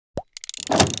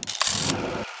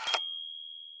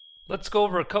Let's go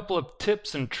over a couple of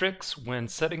tips and tricks when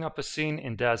setting up a scene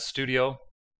in Daz Studio.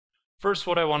 First,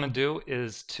 what I want to do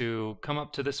is to come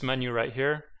up to this menu right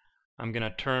here. I'm going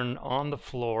to turn on the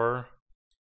floor,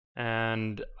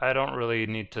 and I don't really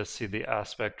need to see the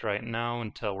aspect right now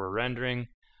until we're rendering.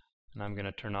 And I'm going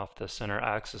to turn off the center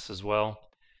axis as well.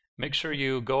 Make sure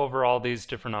you go over all these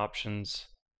different options.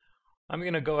 I'm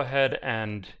going to go ahead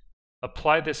and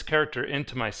apply this character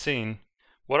into my scene.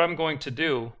 What I'm going to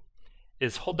do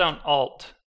is hold down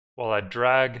Alt while I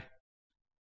drag,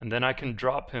 and then I can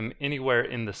drop him anywhere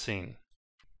in the scene.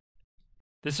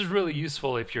 This is really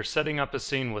useful if you're setting up a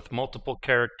scene with multiple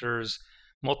characters,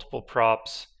 multiple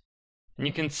props, and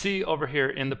you can see over here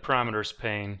in the parameters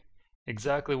pane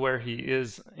exactly where he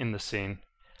is in the scene.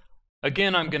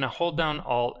 Again, I'm going to hold down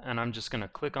Alt and I'm just going to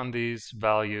click on these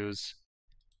values,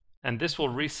 and this will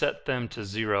reset them to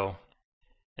 0.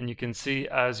 And you can see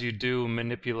as you do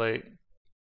manipulate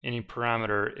any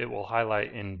parameter, it will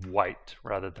highlight in white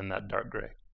rather than that dark gray.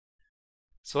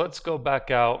 So let's go back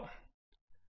out,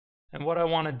 and what I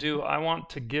want to do, I want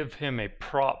to give him a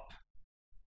prop.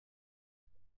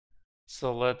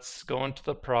 So let's go into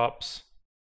the props.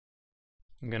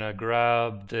 I'm going to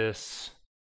grab this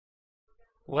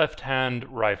left hand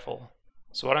rifle.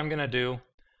 So what I'm going to do,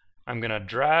 I'm going to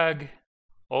drag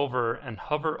over and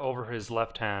hover over his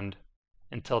left hand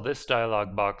until this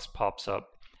dialog box pops up,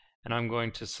 and I'm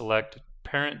going to select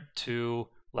parent to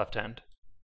left hand.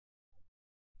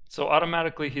 So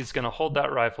automatically he's going to hold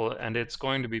that rifle and it's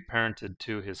going to be parented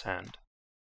to his hand.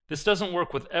 This doesn't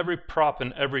work with every prop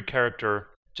and every character,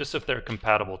 just if they're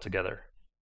compatible together.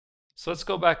 So let's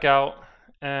go back out,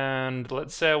 and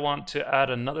let's say I want to add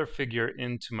another figure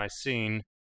into my scene,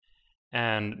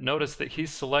 and notice that he's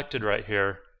selected right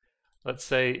here. Let's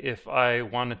say if I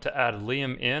wanted to add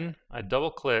Liam in, I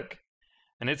double click,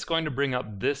 and it's going to bring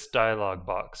up this dialog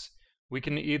box. We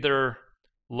can either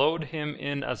load him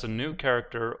in as a new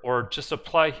character or just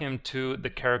apply him to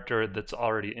the character that's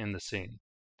already in the scene.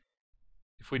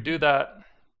 If we do that,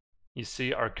 you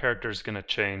see our character is going to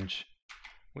change.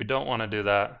 We don't want to do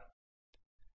that.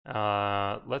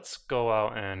 Let's go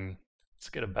out and let's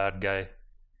get a bad guy.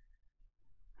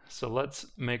 So let's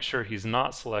make sure he's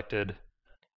not selected.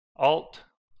 Alt,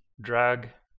 drag,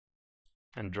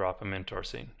 and drop him into our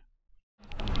scene.